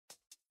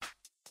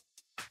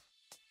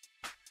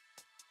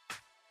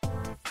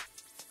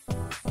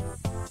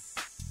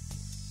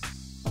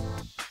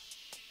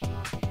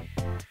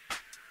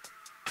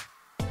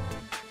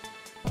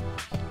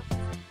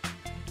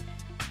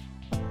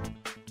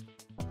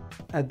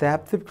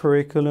Adaptive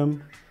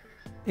curriculum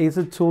is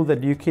a tool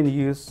that you can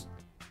use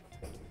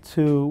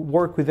to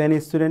work with any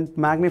student,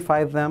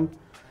 magnify them,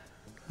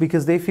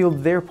 because they feel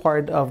they're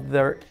part of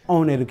their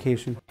own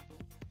education.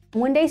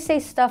 When they say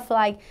stuff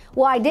like,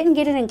 well, I didn't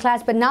get it in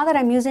class, but now that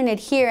I'm using it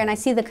here and I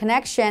see the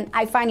connection,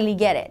 I finally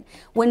get it.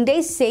 When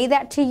they say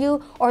that to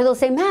you, or they'll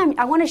say, ma'am,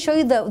 I want to show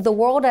you the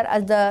world,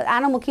 the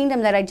animal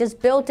kingdom that I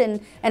just built in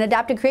an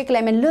adaptive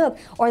curriculum, and look.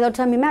 Or they'll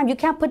tell me, ma'am, you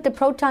can't put the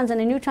protons and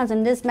the neutrons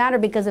in this matter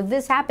because if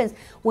this happens.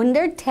 When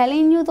they're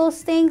telling you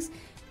those things,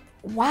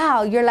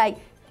 wow, you're like,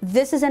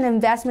 this is an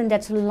investment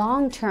that's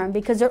long-term,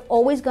 because they're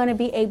always going to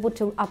be able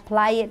to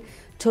apply it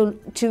to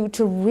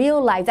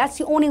real life. That's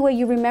the only way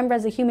you remember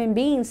as a human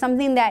being,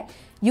 something that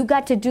you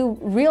got to do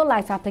real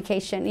life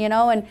application, you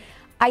know. And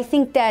I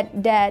think that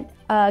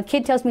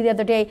kid tells me the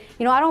other day,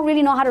 you know, I don't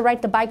really know how to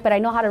ride the bike, but I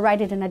know how to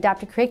ride it in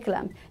adaptive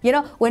curriculum. You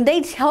know, when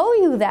they tell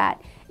you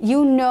that,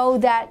 you know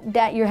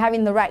that you're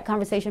having the right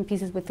conversation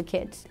pieces with the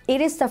kids. It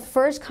is the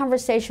first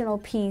conversational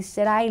piece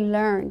that I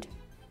learned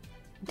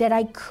that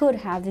I could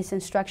have these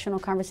instructional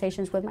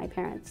conversations with my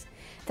parents,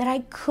 that I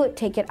could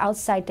take it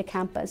outside the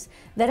campus,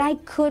 that I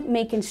could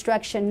make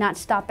instruction not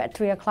stop at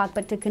 3 o'clock,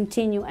 but to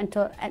continue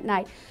until at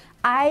night.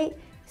 I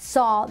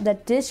saw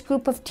that this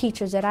group of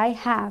teachers that I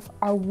have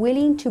are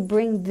willing to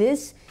bring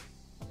this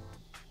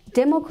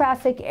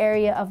demographic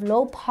area of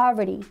low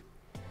poverty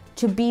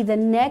to be the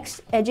next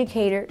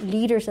educator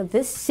leaders of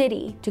this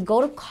city, to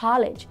go to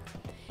college,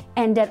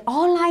 and that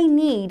all I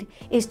need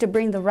is to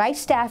bring the right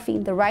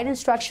staffing, the right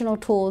instructional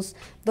tools,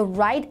 the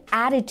right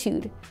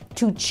attitude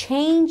to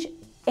change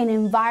an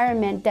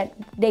environment that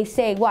they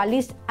say, well, at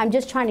least I'm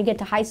just trying to get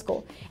to high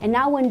school. And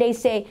now when they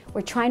say,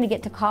 we're trying to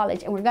get to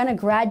college and we're gonna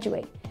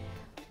graduate,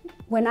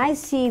 when I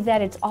see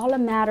that it's all a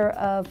matter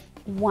of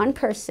one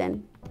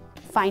person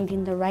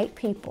finding the right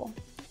people,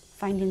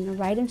 finding the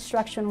right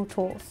instructional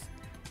tools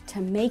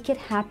to make it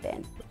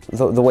happen.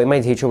 The way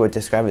my teacher would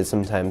describe it,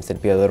 sometimes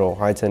it'd be a little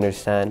hard to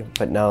understand,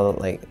 but now,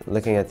 like,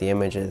 looking at the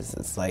images,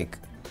 it's like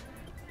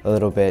a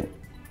little bit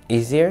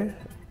easier.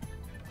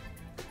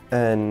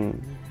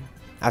 And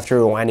after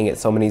rewinding it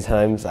so many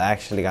times, I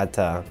actually got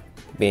to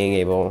being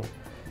able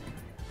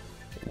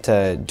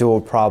to do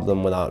a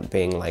problem without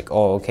being like,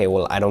 oh, okay,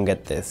 well, I don't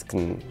get this,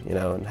 and, you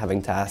know, and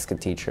having to ask a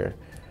teacher